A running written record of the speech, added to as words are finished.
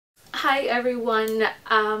Hi everyone.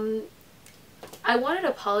 I wanted to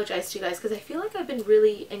apologize to you guys because I feel like I've been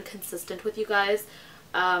really inconsistent with you guys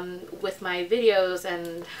with my videos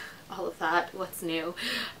and all of that, what's new.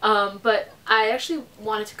 But I actually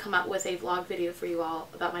wanted to come out with a vlog video for you all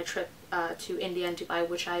about my trip to India and Dubai,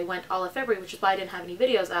 which I went all of February, which is why I didn't have any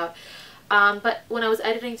videos out. But when I was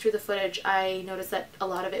editing through the footage, I noticed that a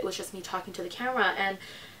lot of it was just me talking to the camera, and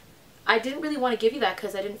I didn't really want to give you that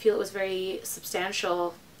because I didn't feel it was very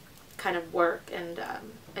substantial kind of work, and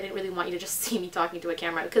I didn't really want you to just see me talking to a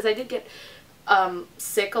camera because I did get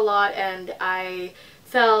sick a lot, and I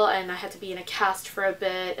fell and I had to be in a cast for a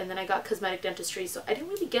bit, and then I got cosmetic dentistry, so I didn't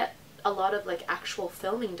really get a lot of like actual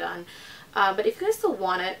filming done. But if you guys still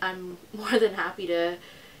want it, I'm more than happy to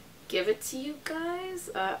give it to you guys.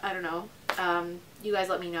 I don't know. You guys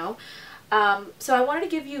let me know. So I wanted to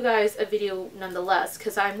give you guys a video nonetheless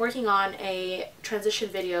because I'm working on a transition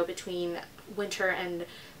video between winter and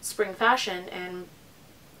spring fashion, and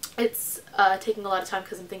it's taking a lot of time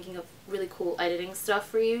because I'm thinking of really cool editing stuff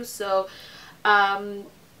for you. So in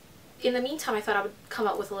the meantime, I thought I would come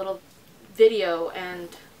up with a little video, and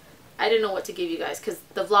I didn't know what to give you guys because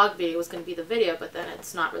the vlog video was going to be the video, but then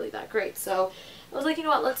it's not really that great. So I was like, you know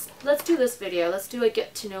what, let's do this video. Let's do a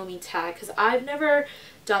get to know me tag because I've never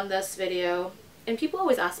done this video, and people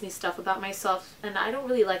always ask me stuff about myself, and I don't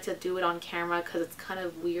really like to do it on camera because it's kind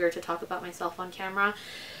of weird to talk about myself on camera.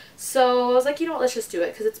 So I was like, you know what, let's just do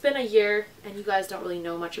it because it's been a year and you guys don't really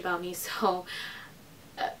know much about me. So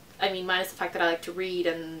I mean, minus the fact that I like to read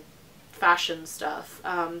and fashion stuff,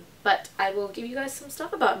 but I will give you guys some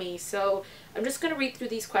stuff about me. So I'm just going to read through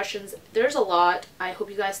these questions. There's a lot. I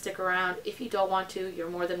hope you guys stick around. If you don't want to, you're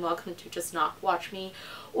more than welcome to just not watch me,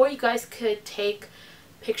 or you guys could take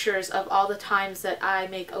pictures of all the times that I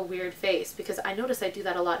make a weird face, because I notice I do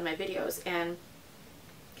that a lot in my videos, and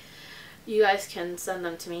you guys can send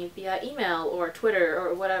them to me via email or Twitter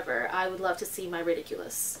or whatever. I would love to see my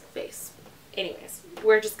ridiculous face. Anyways,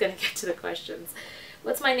 we're just gonna get to the questions.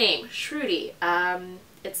 What's my name? Shruti.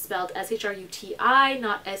 It's spelled S-H-R-U-T-I,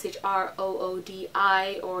 not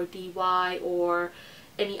S-H-R-O-O-D-I or D-Y or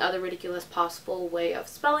any other ridiculous possible way of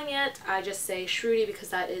spelling it. I just say Shruti because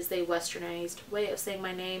that is the westernized way of saying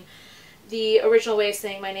my name. The original way of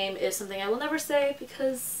saying my name is something I will never say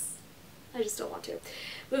because I just don't want to.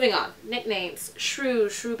 Moving on. Nicknames. Shrew,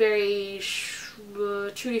 Shrewberry,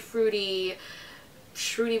 Tutti Fruity,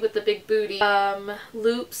 Shruti with the big booty,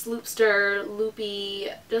 Loops, Loopster, Loopy,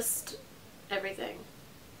 just everything.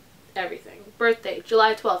 Everything. Birthday,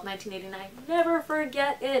 July 12th, 1989. Never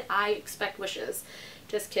forget it. I expect wishes.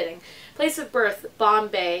 Just kidding. Place of birth,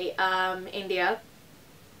 Bombay, India.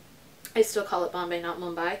 I still call it Bombay, not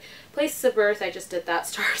Mumbai. Place of birth, I just did that.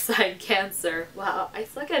 Star sign, Cancer. Wow, I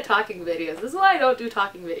suck at talking videos. This is why I don't do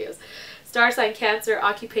talking videos. Star sign, Cancer.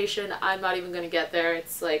 Occupation, I'm not even going to get there.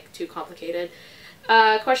 It's like too complicated.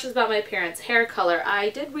 Questions about my appearance. Hair color. I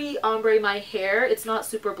did re-ombre my hair. It's not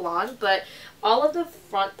super blonde, but all of the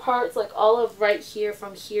front parts, like all of right here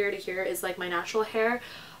from here to here, is like my natural hair.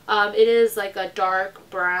 It is like a dark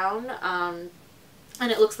brown,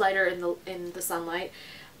 and it looks lighter in the sunlight.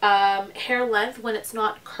 Hair length, when it's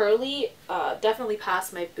not curly, definitely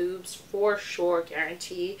past my boobs for sure,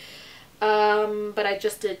 guarantee. But I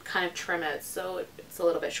just did kind of trim it, so it's a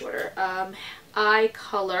little bit shorter. Eye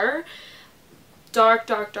color. Dark,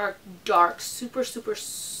 dark, dark, dark, super, super,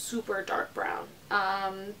 super dark brown.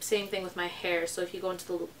 Same thing with my hair. So if you go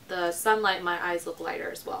into the sunlight, my eyes look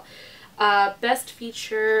lighter as well. Best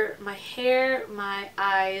feature, my hair, my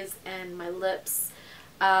eyes, and my lips.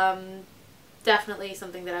 Definitely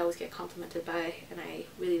something that I always get complimented by, and I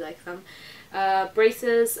really like them.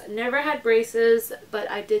 Braces, never had braces,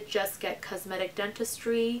 but I did just get cosmetic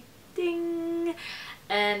dentistry. Ding!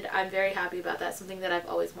 And I'm very happy about that. Something that I've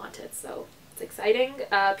always wanted, so it's exciting.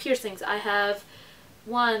 Piercings, I have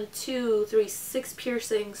 1, 2, 3, 6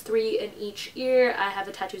 piercings, 3 in each ear. I have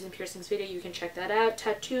a tattoos and piercings video. You can check that out.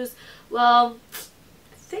 Tattoos, well,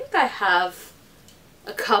 I think I have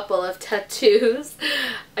a couple of tattoos.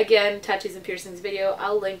 Again, tattoos and piercings video.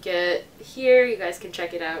 I'll link it here. You guys can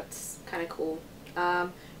check it out. It's kind of cool.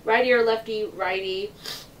 Righty or lefty? Righty.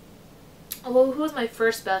 Well, who was my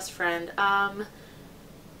first best friend? I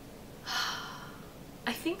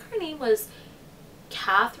think her name was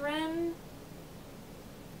Catherine,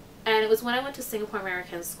 and it was when I went to Singapore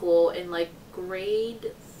American School in like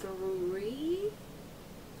grade 3.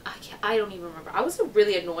 I don't even remember. I was a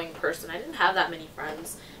really annoying person. I didn't have that many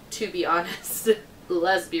friends, to be honest.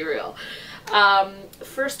 Let's be real.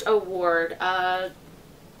 First award.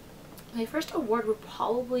 My first award would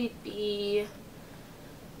probably be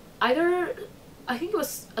either I think it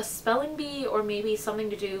was a spelling bee or maybe something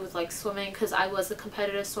to do with like swimming, because I was a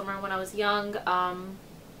competitive swimmer when I was young.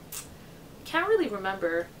 Can't really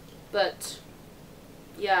remember, but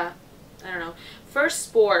yeah, I don't know. First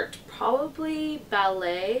sport, probably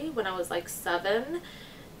ballet when I was like 7,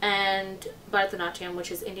 and Bharatanatyam,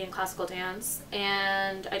 which is Indian classical dance,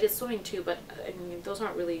 and I did swimming too, but I mean, those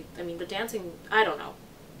aren't really, I mean, the dancing, I don't know.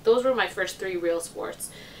 Those were my first 3 real sports.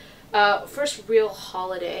 First real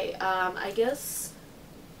holiday, I guess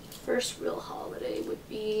first real holiday would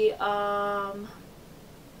be, I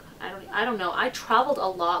don't know. I traveled a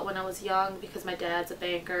lot when I was young because my dad's a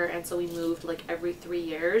banker, and so we moved like every 3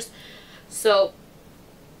 years. So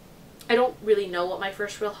I don't really know what my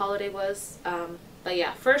first real holiday was. But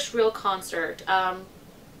yeah, first real concert,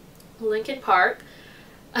 Lincoln Park.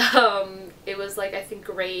 It was like, I think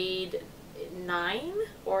grade 9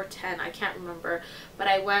 or 10, I can't remember, but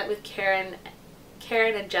I went with Karen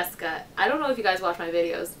and Jessica. I don't know if you guys watch my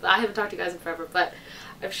videos, but I haven't talked to you guys in forever, but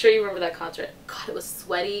I'm sure you remember that concert. God, it was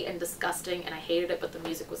sweaty and disgusting and I hated it, but the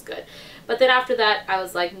music was good. But then after that, I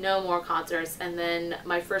was like, no more concerts. And then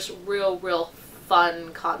my first real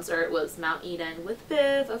fun concert was Mount Eden with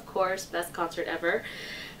Viv, of course, best concert ever.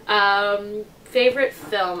 Favorite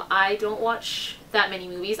film, I don't watch that many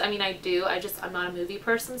movies. I mean, I do, I'm not a movie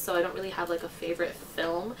person, so I don't really have like a favorite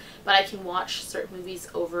film, but I can watch certain movies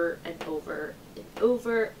over and over and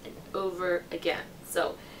over and over again.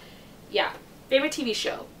 So yeah. Favorite TV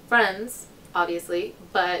show, Friends, obviously,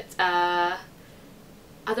 but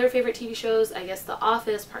other favorite TV shows, I guess The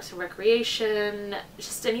Office, Parks and Recreation,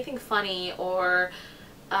 just anything funny, or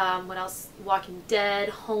what else, Walking Dead,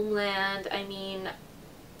 Homeland, I mean,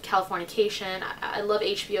 Californication. I love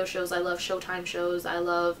HBO shows, I love Showtime shows, I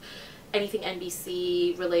love anything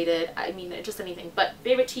NBC related, I mean, just anything. But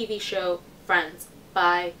favorite TV show, Friends,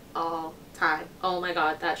 by all time. Oh my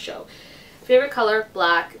god, that show. Favorite color,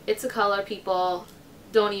 black. It's a color, people.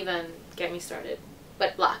 Don't even get me started.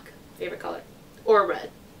 But black, favorite color. Or red.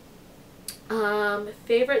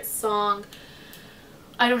 Favorite song.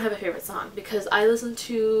 I don't have a favorite song because I listen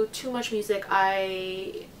to too much music.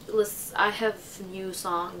 I have new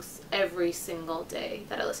songs every single day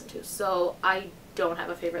that I listen to. So I don't have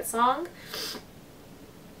a favorite song.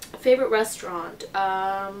 Favorite restaurant.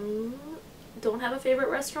 Don't have a favorite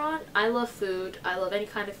restaurant. I love food. I love any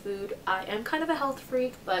kind of food. I am kind of a health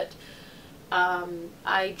freak, but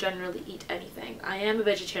I generally eat anything. I am a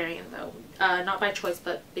vegetarian though, not by choice,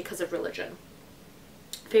 but because of religion.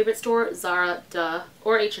 Favorite store, Zara, duh,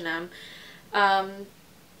 or H&M.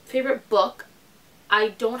 Favorite book, I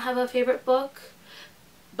don't have a favorite book,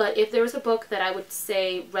 but if there was a book that I would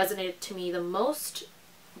say resonated to me the most,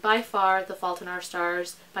 by far, The Fault in Our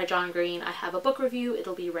Stars by John Green. I have a book review.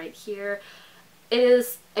 It'll be right here. It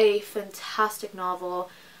is a fantastic novel,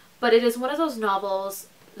 but it is one of those novels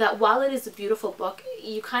that while it is a beautiful book,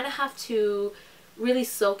 you kind of have to really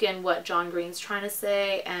soak in what John Green's trying to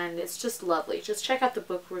say, and it's just lovely. Just check out the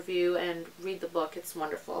book review and read the book. It's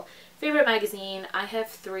wonderful. Favorite magazine, I have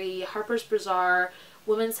 3, Harper's Bazaar,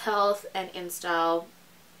 Women's Health, and InStyle.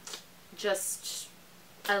 Just,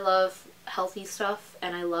 I love healthy stuff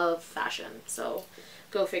and I love fashion, so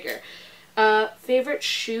go figure. Favorite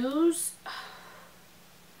shoes,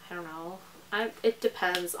 I don't know. It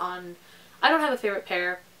depends on, I don't have a favorite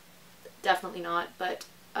pair, definitely not, but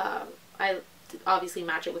I obviously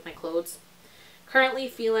match it with my clothes. Currently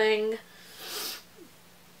feeling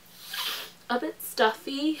a bit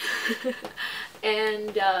stuffy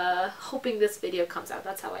and hoping this video comes out.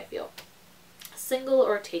 That's how I feel. Single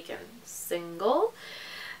or taken? Single.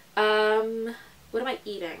 What am I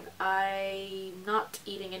eating? I'm not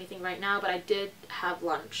eating anything right now, but I did have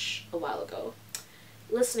lunch a while ago.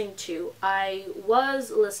 Listening to, I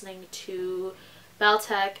was listening to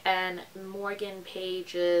Baltec and Morgan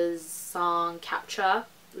Page's song Captcha,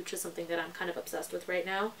 which is something that I'm kind of obsessed with right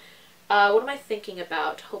now. What am I thinking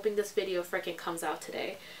about? Hoping this video freaking comes out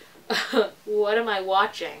today. What am I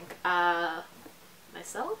watching?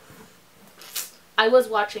 Myself? I was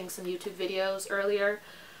watching some YouTube videos earlier,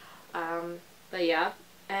 but yeah.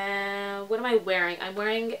 And what am I wearing? I'm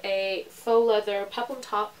wearing a faux leather peplum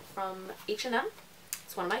top from H&M.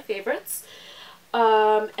 It's one of my favorites.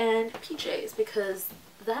 And PJs, because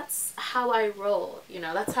that's how I roll, you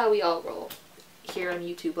know, that's how we all roll here on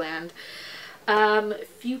YouTube land.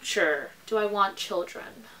 Future, do I want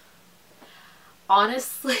children?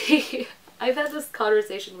 Honestly, I've had this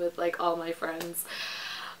conversation with like all my friends.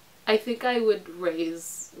 I think I would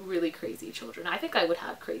raise really crazy children. I think I would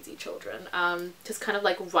have crazy children. Just kind of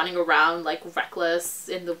like running around like reckless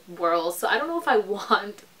in the world. So I don't know if I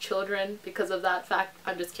want children because of that fact.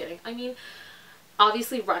 I'm just kidding. I mean,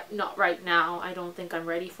 Obviously, not right now. I don't think I'm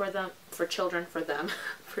ready for them, for children,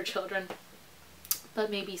 for children.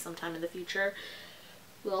 But maybe sometime in the future.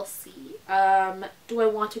 We'll see. Do I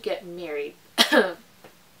want to get married?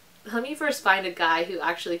 Let me first find a guy who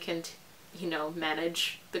actually can, you know,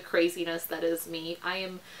 manage the craziness that is me. I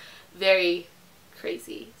am very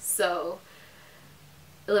crazy. So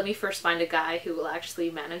let me first find a guy who will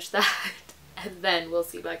actually manage that. And then we'll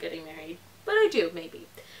see about getting married. But I do, maybe.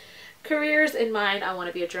 Careers in mind, I want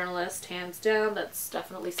to be a journalist, hands down. That's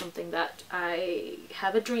definitely something that I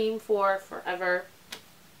have a dream for forever.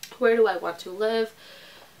 Where do I want to live?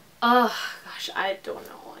 Oh, gosh, I don't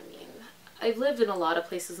know. I mean, I've lived in a lot of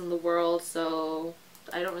places in the world, so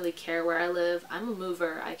I don't really care where I live. I'm a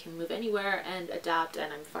mover. I can move anywhere and adapt,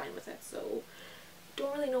 and I'm fine with it. So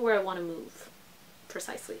don't really know where I want to move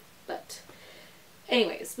precisely. But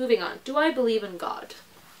anyways, moving on. Do I believe in God?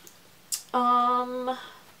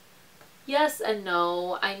 Yes and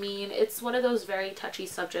no. I mean, it's one of those very touchy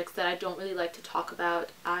subjects that I don't really like to talk about.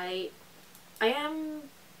 I am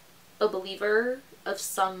a believer of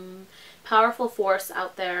some powerful force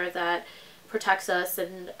out there that protects us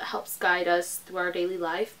and helps guide us through our daily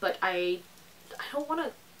life, but I don't want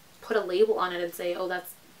to put a label on it and say, oh,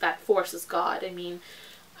 that force is God. I mean,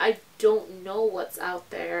 I don't know what's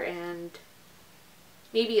out there, and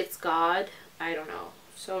maybe it's God. I don't know.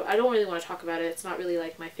 So I don't really want to talk about it. It's not really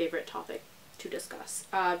like my favorite topic to discuss.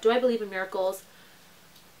 Do I believe in miracles?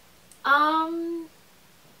 I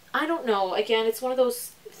don't know. Again, it's one of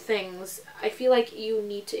those things. I feel like you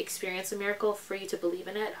need to experience a miracle for you to believe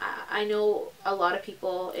in it. I know a lot of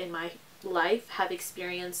people in my life have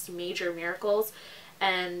experienced major miracles,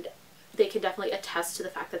 and they can definitely attest to the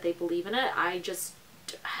fact that they believe in it. I just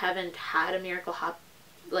haven't had a miracle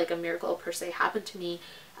like a miracle per se happen to me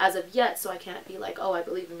as of yet, so I can't be like, oh, I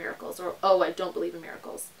believe in miracles, or oh, I don't believe in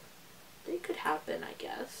miracles. They could happen, I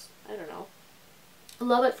guess. I don't know.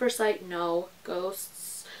 Love at first sight? No.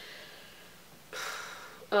 Ghosts?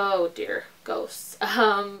 Oh dear, ghosts.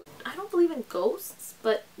 I don't believe in ghosts,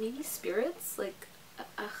 but maybe spirits. Like,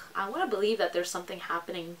 I want to believe that there's something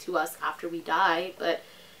happening to us after we die, but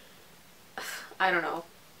I don't know.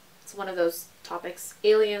 It's one of those topics.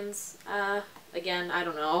 Aliens? Again, I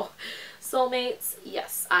don't know. Soulmates?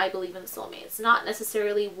 Yes, I believe in soulmates. Not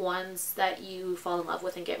necessarily ones that you fall in love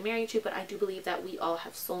with and get married to, but I do believe that we all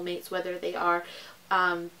have soulmates, whether they are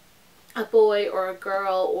a boy or a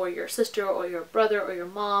girl or your sister or your brother or your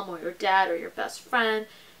mom or your dad or your best friend.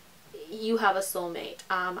 You have a soulmate.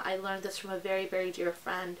 I learned this from a very, very dear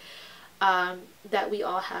friend, that we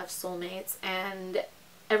all have soulmates, and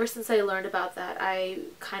ever since I learned about that, I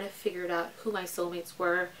kind of figured out who my soulmates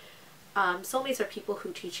were. Soulmates are people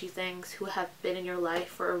who teach you things, who have been in your life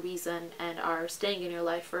for a reason and are staying in your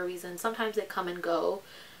life for a reason. Sometimes they come and go,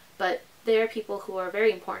 but they are people who are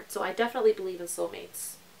very important. So I definitely believe in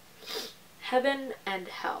soulmates. Heaven and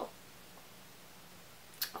hell.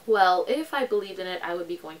 Well, if I believed in it, I would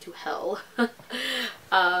be going to hell.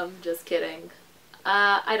 Just kidding.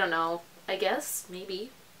 I don't know. I guess,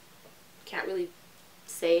 maybe. Can't really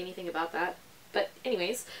say anything about that. But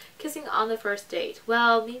anyways, kissing on the first date.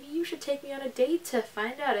 Well, maybe you should take me on a date to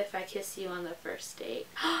find out if I kiss you on the first date.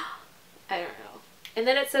 I don't know. And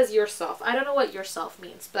then it says yourself. I don't know what yourself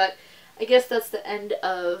means, but I guess that's the end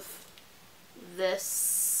of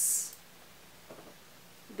this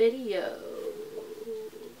video.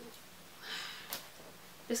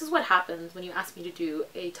 This is what happens when you ask me to do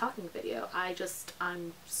a talking video.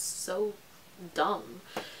 I'm so dumb.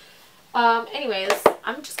 Anyways,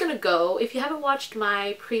 I'm just gonna go. If you haven't watched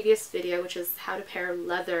my previous video, which is how to pair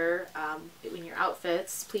leather in your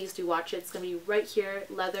outfits, please do watch it. It's gonna be right here.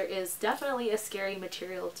 Leather is definitely a scary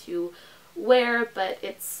material to wear, but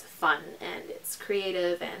it's fun and it's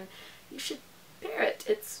creative, and you should pair it.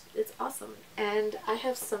 It's awesome. And I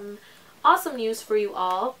have some awesome news for you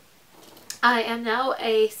all. I am now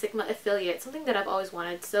a Sigma affiliate, something that I've always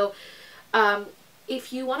wanted. So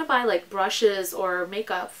if you want to buy like brushes or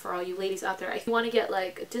makeup for all you ladies out there, if you want to get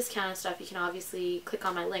like a discount and stuff, you can obviously click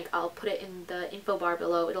on my link. I'll put it in the info bar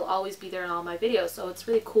below. It'll always be there in all my videos, so it's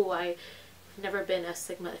really cool. I've never been a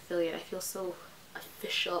Sigma affiliate. I feel so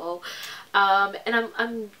official. And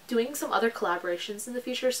I'm doing some other collaborations in the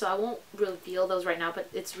future, so I won't reveal those right now, but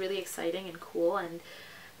it's really exciting and cool, and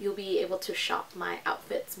you'll be able to shop my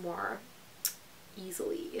outfits more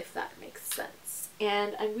easily, if that makes sense.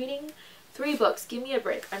 And I'm reading 3 books. Give me a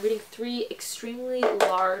break. I'm reading 3 extremely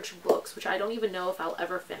large books, which I don't even know if I'll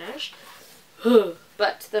ever finish.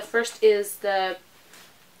 But the first is the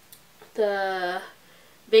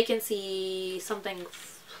vacancy something.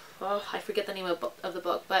 Oh, I forget the name of the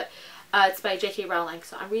book, but It's by J.K. Rowling,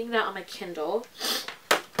 so I'm reading that on my Kindle.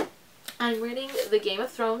 I'm reading the Game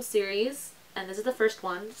of Thrones series, and this is the first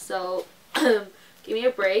one, so give me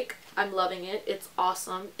a break. I'm loving it. It's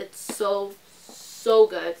awesome. It's so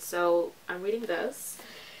good. So I'm reading this.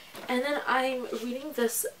 And then I'm reading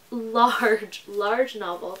this large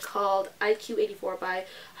novel called IQ-84 by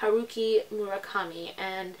Haruki Murakami,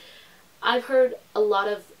 and I've heard a lot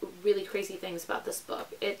of really crazy things about this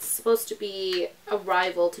book. It's supposed to be a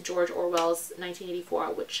rival to George Orwell's 1984,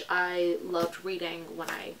 which I loved reading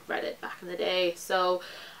when I read it back in the day. So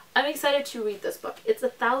I'm excited to read this book. It's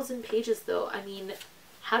 1,000 pages though. I mean,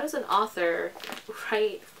 how does an author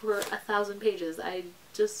write for 1,000 pages? I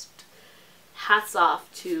just... hats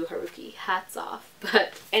off to Haruki. Hats off.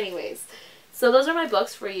 But anyways, so those are my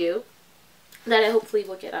books for you that I hopefully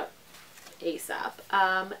will get up ASAP.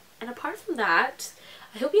 And apart from that,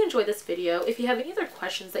 I hope you enjoyed this video. If you have any other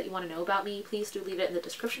questions that you want to know about me, please do leave it in the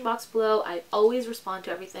description box below. I always respond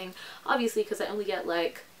to everything, obviously, because I only get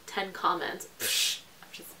like 10 comments. Psh, I'm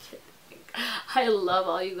just kidding. I love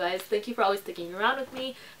all you guys. Thank you for always sticking around with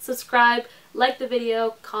me. Subscribe, like the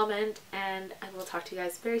video, comment, and I will talk to you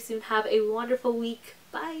guys very soon. Have a wonderful week.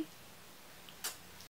 Bye!